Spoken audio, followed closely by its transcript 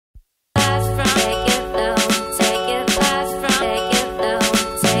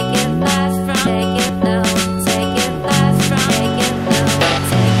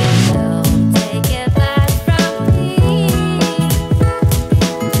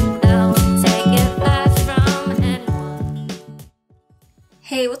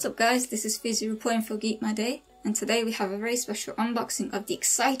What's up guys, this is Fizzy reporting for Geek My Day, and today we have a very special unboxing of the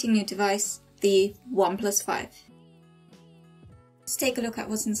exciting new device, the Oneplus 5. Let's take a look at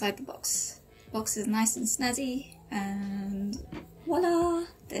what's inside the box. The box is nice and snazzy, and voila,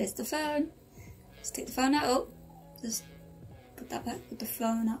 there's the phone. Let's take the phone out. Oh, just put that back, put the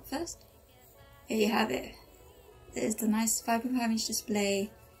phone out first. Here you have it. There's the nice 5.5-inch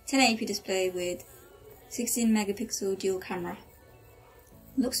display, 1080p display with 16 megapixel dual camera.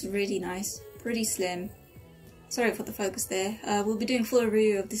 Looks really nice, pretty slim. Sorry for the focus there. We'll be doing a full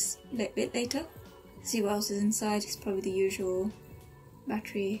review of this a bit later. See what else is inside. It's probably the usual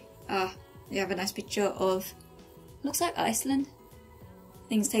battery. You have a nice picture of, looks like Iceland. I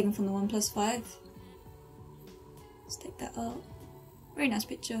think it's taken from the Oneplus 5. Let's take that out. Very nice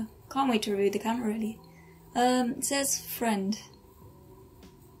picture. Can't wait to review the camera really. It says friend.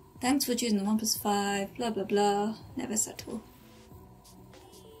 Thanks for choosing the Oneplus 5, blah blah blah, never settle.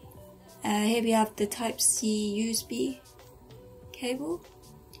 Here we have the Type-C USB cable,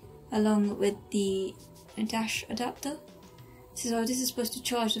 along with the dash adapter. So this is supposed to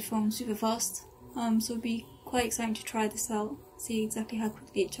charge the phone super fast, so it'll be quite exciting to try this out, see exactly how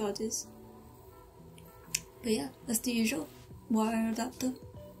quickly it charges. But yeah, that's the usual wire adapter.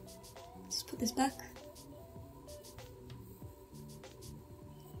 Just put this back.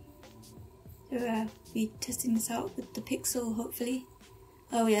 So we'll be testing this out with the Pixel, hopefully.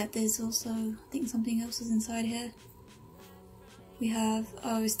 Oh yeah, there's also, I think something else is inside here. We have,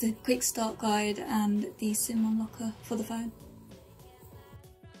 it's the quick start guide and the SIM unlocker for the phone.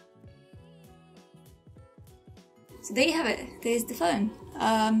 So there you have it, there's the phone.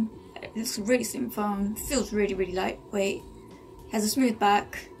 It's a really slim phone, feels really lightweight, has a smooth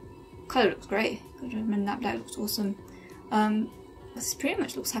back, colour looks great, that black looks awesome. This pretty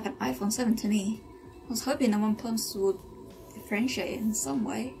much looks like an iPhone 7 to me. I was hoping the Oneplus would differentiate in some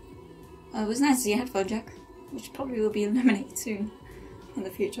way. It was nice to see a headphone jack, which probably will be eliminated soon in the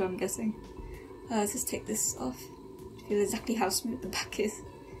future, I'm guessing. Let's just take this off to feel exactly how smooth the back is.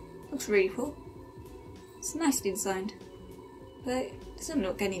 Looks really cool. It's nicely designed, but it doesn't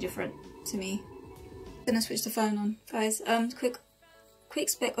look any different to me. I'm gonna switch the phone on, guys. Quick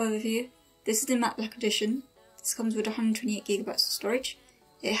spec overview. This is the matte black edition. This comes with 128GB of storage.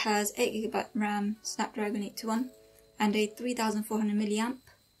 It has 8GB RAM, Snapdragon 821, and a 3400mAh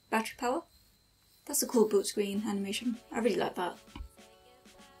battery power. That's a cool boot screen animation. I really like that.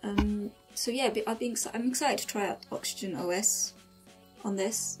 So yeah, I'm excited to try out Oxygen OS on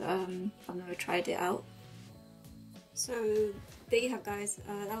this. I've never tried it out. So there you have, guys.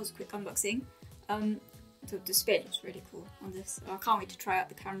 That was a quick unboxing. The display looks really cool on this. I can't wait to try out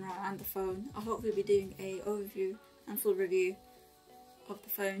the camera and the phone. I hope we'll be doing a overview and full review of the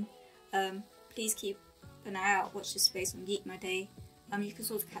phone. Please keep an eye out, watch this space on Geek My Day. You can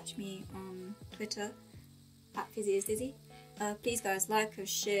sort of catch me on Twitter at FizzyIsDizzy. Please guys, like,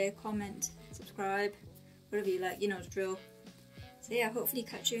 share, comment, subscribe, whatever you like, you know the drill. So yeah, hopefully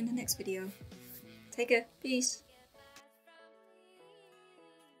catch you in the next video. Take care, peace.